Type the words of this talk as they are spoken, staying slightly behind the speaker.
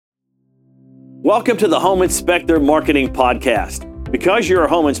Welcome to the Home Inspector Marketing Podcast. Because you're a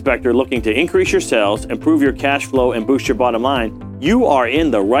home inspector looking to increase your sales, improve your cash flow, and boost your bottom line, you are in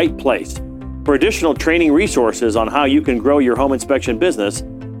the right place. For additional training resources on how you can grow your home inspection business,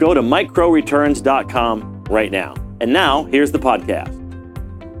 go to microreturns.com right now. And now, here's the podcast.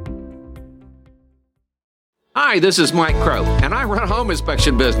 Hi, this is Mike Crow, and I run a home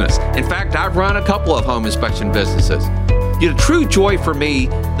inspection business. In fact, I've run a couple of home inspection businesses. The true joy for me,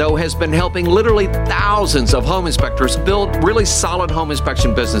 though, has been helping literally thousands of home inspectors build really solid home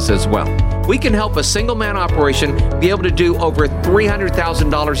inspection businesses as well. We can help a single-man operation be able to do over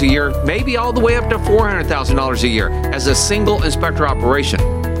 $300,000 a year, maybe all the way up to $400,000 a year as a single inspector operation.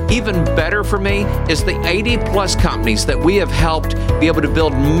 Even better for me is the 80-plus companies that we have helped be able to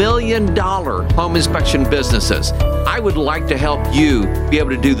build million-dollar home inspection businesses. I would like to help you be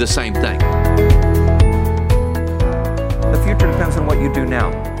able to do the same thing. The future depends on what you do now.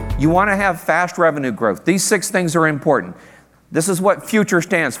 You want to have fast revenue growth. These 6 things are important. This is what F.U.T.U.R.E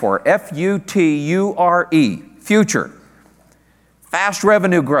stands for. F-U-T-U-R-E. Future. Fast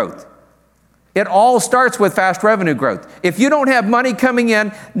revenue growth. It all starts with fast revenue growth. If you don't have money coming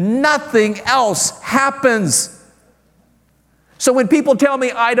in, nothing else happens. So when people tell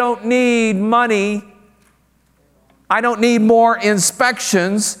me I don't need money, I don't need more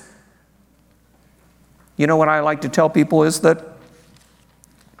inspections, you know what I like to tell people is that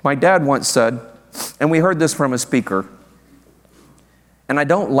my dad once said, and we heard this from a speaker, and I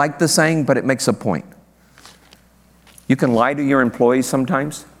don't like the saying, but it makes a point. You can lie to your employees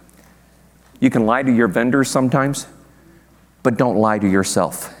sometimes. You can lie to your vendors sometimes, but don't lie to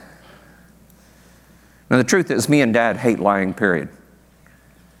yourself. Now, the truth is, me and Dad hate lying, period.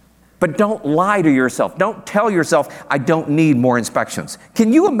 But don't lie to yourself. Don't tell yourself, I don't need more inspections.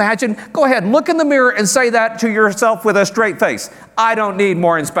 Can you imagine? Go ahead, look in the mirror and say that to yourself with a straight face. I don't need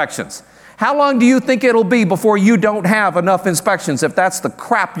more inspections. How long do you think it'll be before you don't have enough inspections if that's the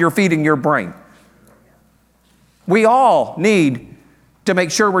crap you're feeding your brain? We all need to make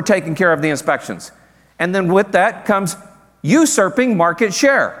sure we're taking care of the inspections. And then with that comes usurping market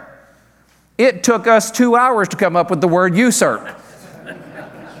share. It took us 2 hours to come up with the word usurp.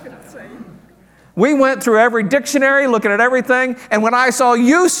 We went through every dictionary, looking at everything, and when I saw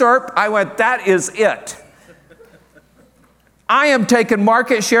usurp, I went, that is it. I am taking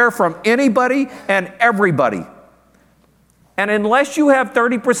market share from anybody and everybody. And unless you have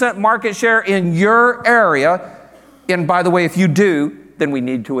 30% market share in your area, and by the way, if you do, then we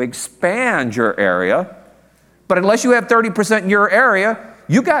need to expand your area. But unless you have 30% in your area,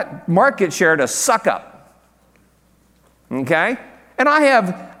 you got market share to suck up. Okay? And I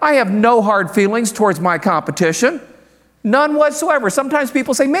have no hard feelings towards my competition. None whatsoever. Sometimes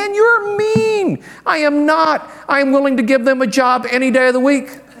people say, man, you're mean. I am not. I am willing to give them a job any day of the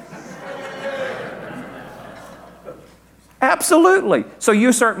week. Absolutely. So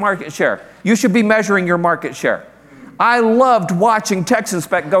usurp market share. You should be measuring your market share. I loved watching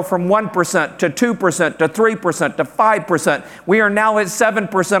TexInspect go from 1% to 2% to 3% to 5%. We are now at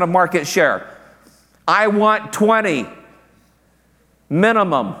 7% of market share. I want 20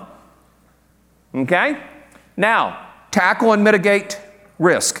 minimum. Okay? Now, tackle and mitigate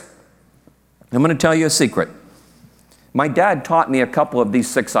risk. I'm going to tell you a secret. My dad taught me a couple of these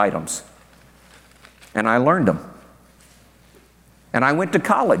 6 items, and I learned them. And I went to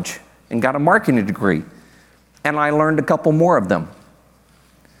college and got a marketing degree, and I learned a couple more of them.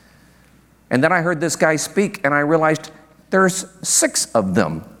 And then I heard this guy speak, and I realized there's 6 of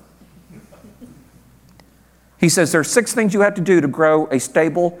them. He says there's 6 things you have to do to grow a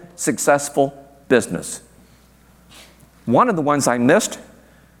stable, successful business. One of the ones I missed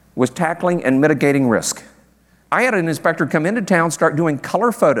was tackling and mitigating risk. I had an inspector come into town, start doing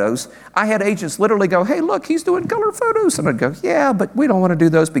color photos. I had agents literally go, hey, look, he's doing color photos. And I'd go, yeah, but we don't want to do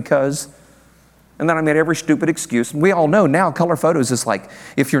those because... And then I made every stupid excuse. And we all know now color photos is like,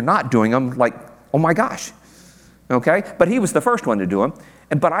 if you're not doing them, like, oh my gosh. Okay? But he was the first one to do them.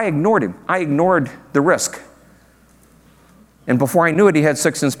 But I ignored him. I ignored the risk. And before I knew it, he had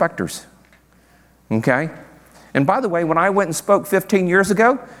 6 inspectors. Okay? And by the way, when I went and spoke 15 years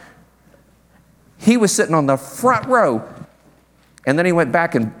ago, he was sitting on the front row. And then he went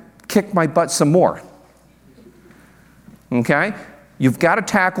back and kicked my butt some more. Okay? You've got to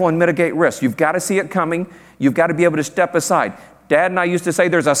tackle and mitigate risk. You've got to see it coming. You've got to be able to step aside. Dad and I used to say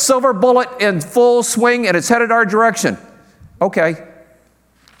there's a silver bullet in full swing and it's headed our direction. Okay.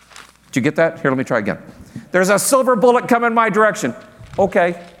 Did you get that? Here, let me try again. There's a silver bullet coming my direction.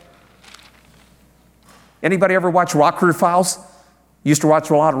 Okay. Anybody ever watch Rockford Files? Used to watch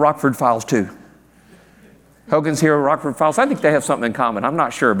a lot of Rockford Files too. Hogan's Hero, Rockford Files. I think they have something in common. I'm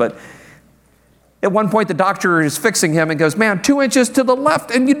not sure, but At one point, the doctor is fixing him and goes, man, 2 inches to the left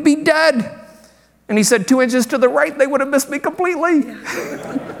and you'd be dead. And he said, 2 inches to the right, they would have missed me completely.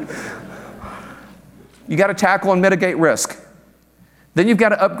 You got to tackle and mitigate risk. Then you've got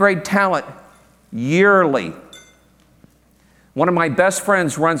to upgrade talent yearly. One of my best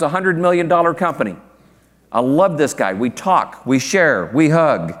friends runs a $100 million company. I love this guy. We talk, we share, we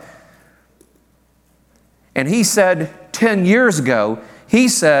hug. And he said 10 years ago, he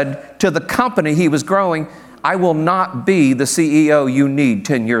said to the company he was growing, I will not be the CEO you need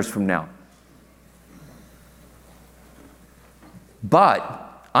 10 years from now.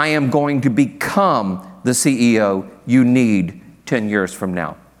 But I am going to become the CEO you need 10 years from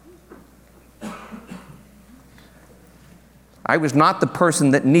now. I was not the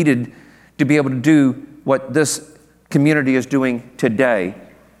person that needed to be able to do what this community is doing today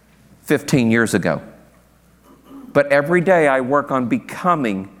 15 years ago. But every day I work on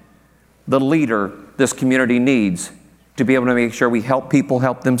becoming the leader this community needs to be able to make sure we help people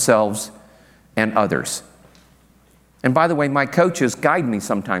help themselves and others. And by the way, my coaches guide me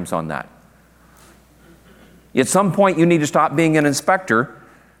sometimes on that. At some point, you need to stop being an inspector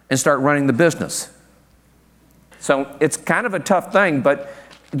and start running the business. So it's kind of a tough thing, but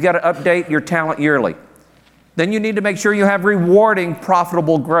you've got to update your talent yearly. Then you need to make sure you have rewarding,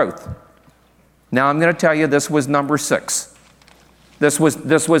 profitable growth. Now, I'm going to tell you, this was number 6. This was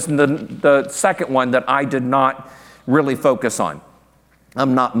the second one that I did not really focus on.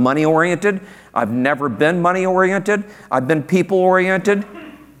 I'm not money-oriented. I've never been money-oriented. I've been people-oriented.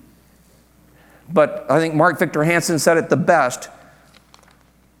 But I think Mark Victor Hansen said it the best.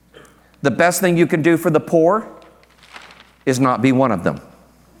 The best thing you can do for the poor is not be one of them.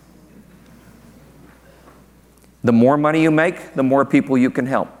 The more money you make, the more people you can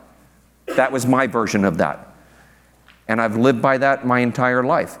help. That was my version of that. And I've lived by that my entire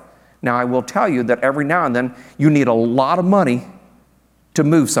life. Now, I will tell you that every now and then, you need a lot of money to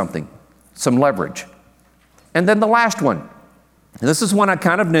move something, some leverage. And then the last one. This is one I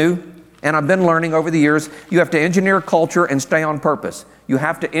kind of knew, and I've been learning over the years. You have to engineer culture and stay on purpose. You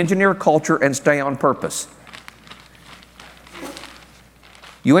have to engineer culture and stay on purpose.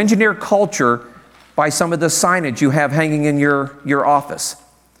 You engineer culture by some of the signage you have hanging in your office.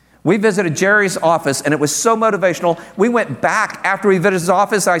 We visited Jerry's office, and it was so motivational. We went back after we visited his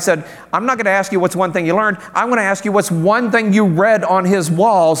office. I said, I'm not going to ask you what's one thing you learned. I want to ask you what's one thing you read on his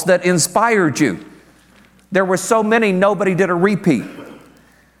walls that inspired you. There were so many, nobody did a repeat.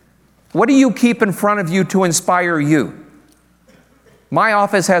 What do you keep in front of you to inspire you? My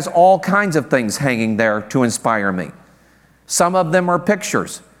office has all kinds of things hanging there to inspire me. Some of them are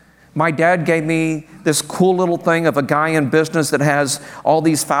pictures. My dad gave me this cool little thing of a guy in business that has all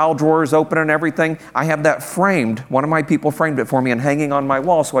these file drawers open and everything. I have that framed. One of my people framed it for me and hanging on my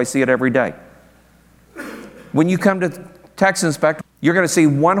wall so I see it every day. When you come to Tax Inspect, you're going to see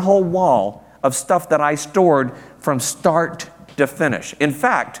one whole wall of stuff that I stored from start to finish. In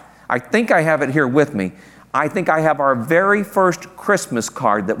fact, I think I have it here with me. I think I have our very first Christmas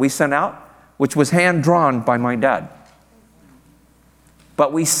card that we sent out, which was hand-drawn by my dad.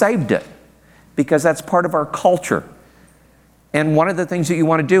 But we saved it because that's part of our culture. And one of the things that you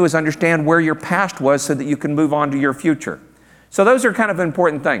want to do is understand where your past was so that you can move on to your future. So those are kind of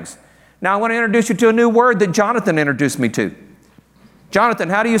important things. Now I want to introduce you to a new word that Jonathan introduced me to. Jonathan,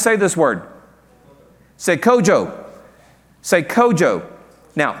 how do you say this word? Say kojo. Say kojo.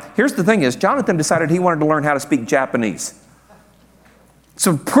 Now, here's the thing is, Jonathan decided he wanted to learn how to speak Japanese. It's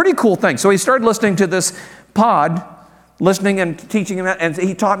a pretty cool thing. So he started listening to this pod, listening and teaching him, and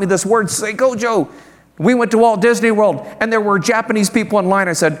he taught me this word, seikojo. We went to Walt Disney World, and there were Japanese people in line.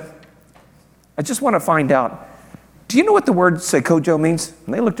 I said, I just want to find out, do you know what the word seikojo means?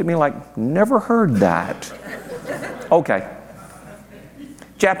 And they looked at me like, never heard that. Okay.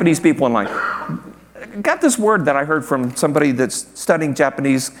 Japanese people in line. Got this word that I heard from somebody that's studying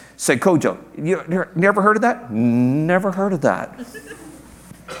Japanese, seikojo. You never heard of that? Never heard of that.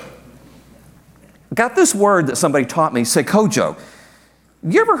 Got this word that somebody taught me, seikojo.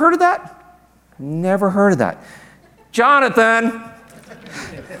 You ever heard of that? Never heard of that. Jonathan,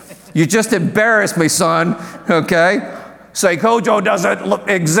 you just embarrassed me, son, okay? Seikojo doesn't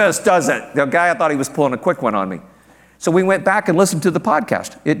exist, does it? The guy, I thought he was pulling a quick one on me. So we went back and listened to the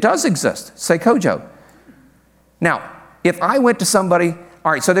podcast. It does exist, seikojo. Now, if I went to somebody,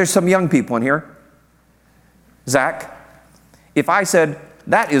 all right, so there's some young people in here. Zach, if I said,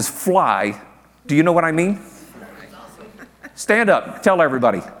 that is fly, do you know what I mean? It's awesome. Stand up, tell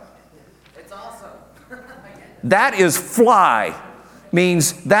everybody. It's awesome. That is fly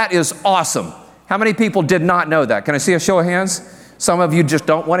means that is awesome. How many people did not know that? Can I see a show of hands? Some of you just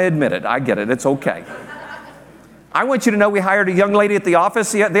don't want to admit it. I get it. It's okay. I want you to know we hired a young lady at the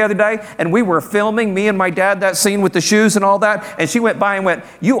office the other day, and we were filming, me and my dad, that scene with the shoes and all that, and she went by and went,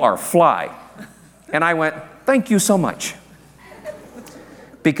 "You are fly." And I went, "Thank you so much."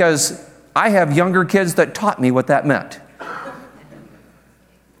 Because I have younger kids that taught me what that meant.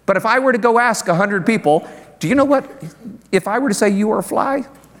 But if I were to go ask 100 people, do you know what, if I were to say you are a fly,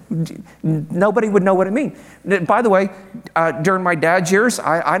 nobody would know what it means. By the way, during my dad's years,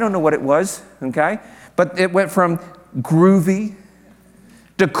 I don't know what it was, okay? But it went from groovy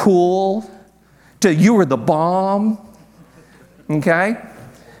to cool to you were the bomb, okay?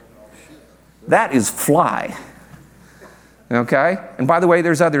 That is fly, okay? And by the way,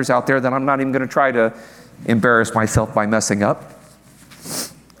 there's others out there that I'm not even going to try to embarrass myself by messing up.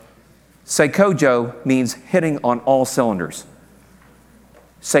 Seikojo means hitting on all cylinders.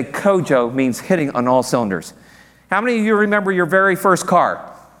 Seikojo means hitting on all cylinders. How many of you remember your very first car?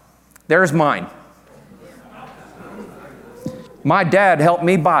 There's mine. My dad helped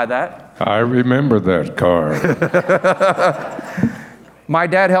me buy that. I remember that car. My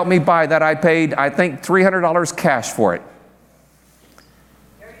dad helped me buy that. I paid, I think, $300 cash for it.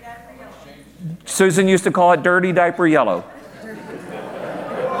 Susan used to call it dirty diaper yellow.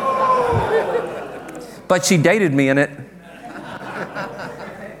 But she dated me in it.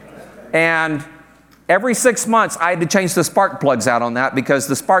 And every 6 months, I had to change the spark plugs out on that because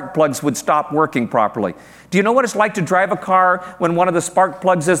the spark plugs would stop working properly. Do you know what it's like to drive a car when one of the spark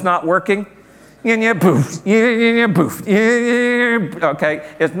plugs is not working? Boof, boof, okay,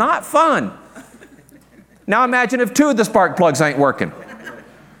 it's not fun. Now imagine if 2 of the spark plugs ain't working.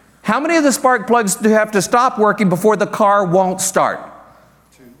 How many of the spark plugs do you have to stop working before the car won't start?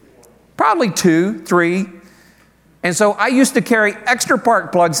 Probably 2, 3. And so I used to carry extra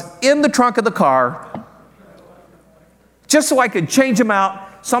spark plugs in the trunk of the car just so I could change them out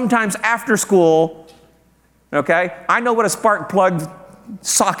sometimes after school, okay? I know what a spark plug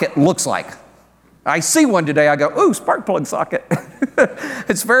socket looks like. I see one today, I go, ooh, spark plug socket.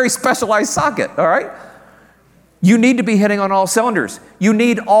 It's a very specialized socket, all right? You need to be hitting on all cylinders. You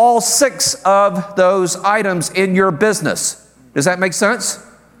need all 6 of those items in your business. Does that make sense?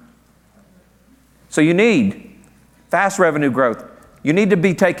 So you need fast revenue growth. You need to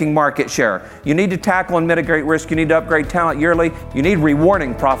be taking market share. You need to tackle and mitigate risk. You need to upgrade talent yearly. You need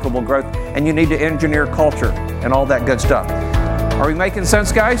rewarding profitable growth. And you need to engineer culture and all that good stuff. Are we making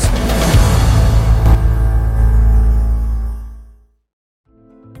sense, guys?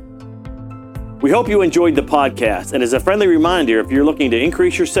 We hope you enjoyed the podcast. And as a friendly reminder, if you're looking to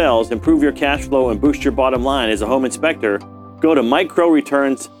increase your sales, improve your cash flow, and boost your bottom line as a home inspector, go to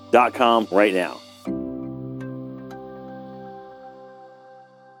MikeCrowReturns.com right now.